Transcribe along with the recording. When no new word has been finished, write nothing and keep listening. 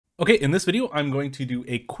Okay, in this video, I'm going to do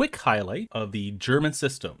a quick highlight of the German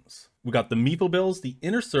systems. We got the MEFO Bills, the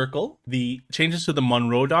Inner Circle, the changes to the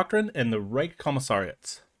Monroe Doctrine, and the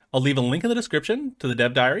Reichkommairsts. I'll leave a link in the description to the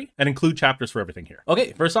dev diary and include chapters for everything here.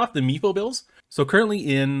 Okay, first off, the MEFO Bills. So currently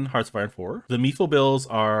in Hearts of Iron 4, the MEFO Bills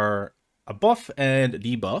are a buff and a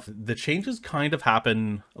debuff. The changes kind of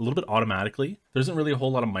happen a little bit automatically. There isn't really a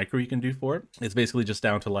whole lot of micro you can do for it. It's basically just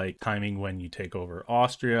down to like timing when you take over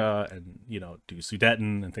Austria and, you know, do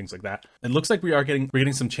Sudeten and things like that. It looks like we're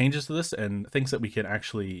getting some changes to this and things that we can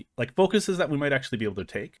actually, like focuses that we might actually be able to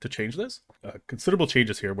take to change this. Considerable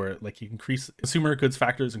changes here where like you increase consumer goods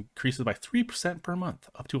factors increases by 3% per month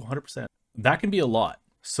up to 100%. That can be a lot.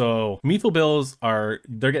 So MEFO bills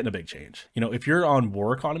they're getting a big change. You know, if you're on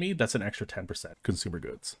war economy, that's an extra 10% consumer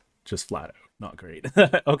goods, just flat out. Not great.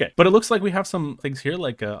 Okay, but it looks like we have some things here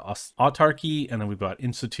like autarky, and then we've got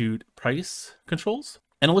institute price controls.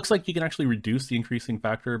 And it looks like you can actually reduce the increasing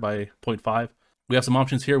factor by 0.5. We have some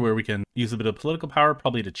options here where we can use a bit of political power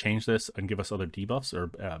probably to change this and give us other debuffs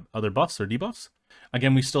or other buffs or debuffs.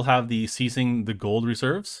 Again, we still have the seizing the gold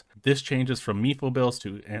reserves. This changes from MEFO bills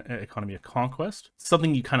to economy of conquest,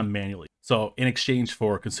 something you kind of manually. So in exchange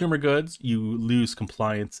for consumer goods, you lose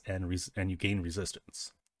compliance and you gain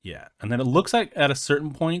resistance. Yeah, and then it looks like at a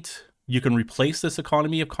certain point, you can replace this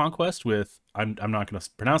economy of conquest with, I'm not going to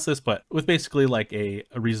pronounce this, but with basically like a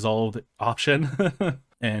resolved option.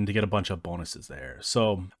 And to get a bunch of bonuses there.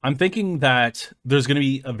 So I'm thinking that there's going to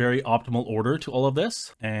be a very optimal order to all of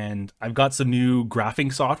this. And I've got some new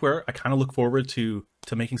graphing software. I kind of look forward to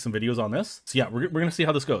making some videos on this. So yeah, we're going to see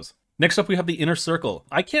how this goes. Next up, we have the Inner Circle.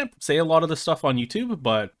 I can't say a lot of this stuff on YouTube,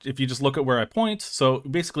 but if you just look at where I point, so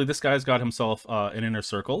basically this guy's got himself an inner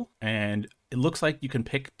circle, and it looks like you can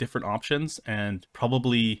pick different options, and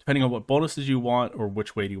probably depending on what bonuses you want or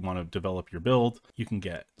which way do you want to develop your build, you can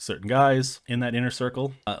get certain guys in that inner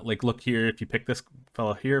circle. Like look here, if you pick this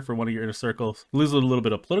fella here for one of your inner circles, you lose a little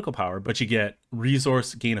bit of political power, but you get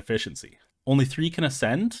resource gain efficiency. Only 3 can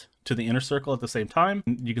ascend to the inner circle at the same time.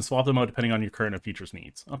 You can swap them out depending on your current and futures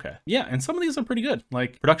needs. Okay. Yeah, and some of these are pretty good.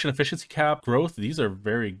 Like production efficiency cap, growth, these are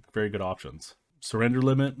very, very good options. Surrender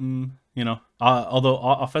limit, and, you know, although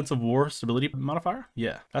offensive war stability modifier,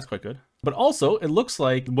 yeah, that's quite good. But also, it looks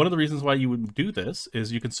like one of the reasons why you would do this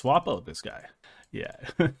is you can swap out this guy. Yeah,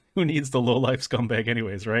 who needs the low-life scumbag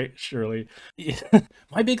anyways, right? Surely. Yeah.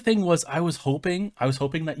 My big thing was I was hoping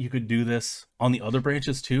that you could do this on the other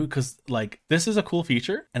branches too, because like this is a cool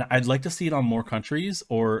feature and I'd like to see it on more countries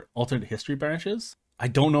or alternate history branches. I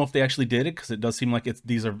don't know if they actually did it because it does seem like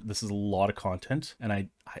this is a lot of content, and I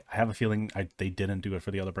have a feeling they didn't do it for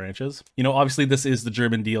the other branches. You know, obviously this is the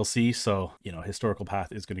German DLC, so you know, historical path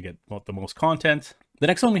is going to get the most content. The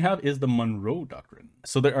next one we have is the Monroe Doctrine.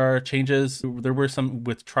 So there are changes. There were some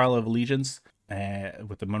with Trial of Allegiance.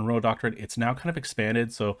 With the Monroe Doctrine, it's now kind of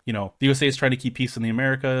expanded. So, you know, the USA is trying to keep peace in the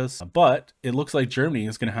Americas, but it looks like Germany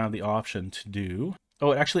is going to have the option to do.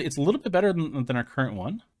 Oh, actually, it's a little bit better than our current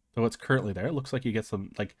one. So it's currently there. It looks like you get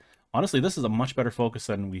some, like, honestly, this is a much better focus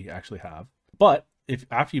than we actually have. But if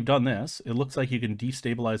after you've done this, it looks like you can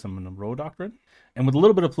destabilize the Monroe Doctrine. And with a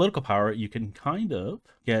little bit of political power, you can kind of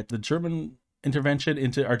get the German intervention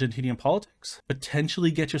into Argentinian politics,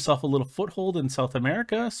 potentially get yourself a little foothold in South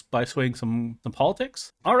America by swaying some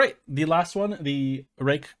politics. All right, the last one, the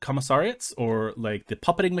Reichkommairsts, or like the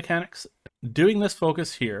puppeting mechanics. Doing this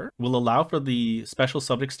focus here will allow for the special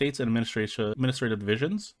subject states and administrative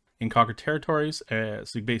divisions in conquered territories,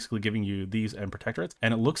 so basically giving you these and protectorates.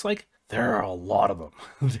 And it looks like there are a lot of them.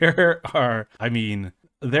 There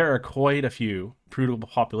are quite a few. Prudent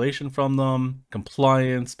population from them,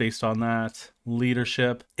 compliance based on that,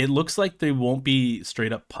 leadership. It looks like they won't be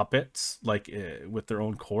straight up puppets like with their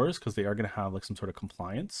own cores, because they are going to have like some sort of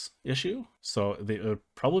compliance issue. So they would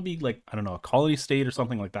probably be like, I don't know, a colony state or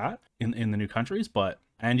something like that in the new countries.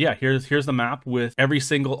 And yeah, here's the map with every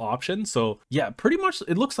single option. So yeah, pretty much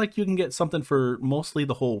it looks like you can get something for mostly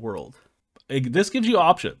the whole world. This gives you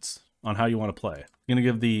options on how you want to play. I'm going to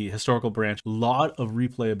give the historical branch a lot of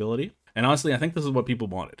replayability. And honestly, I think this is what people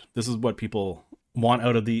wanted. This is what people want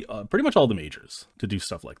out of the pretty much all the majors, to do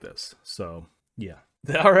stuff like this. So yeah.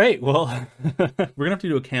 All right, well, we're gonna have to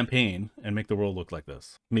do a campaign and make the world look like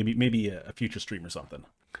this. Maybe a future stream or something.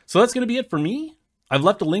 So that's gonna be it for me. I've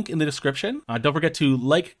left a link in the description. Don't forget to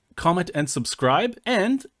like, comment, and subscribe.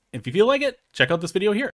 And if you feel like it, check out this video here.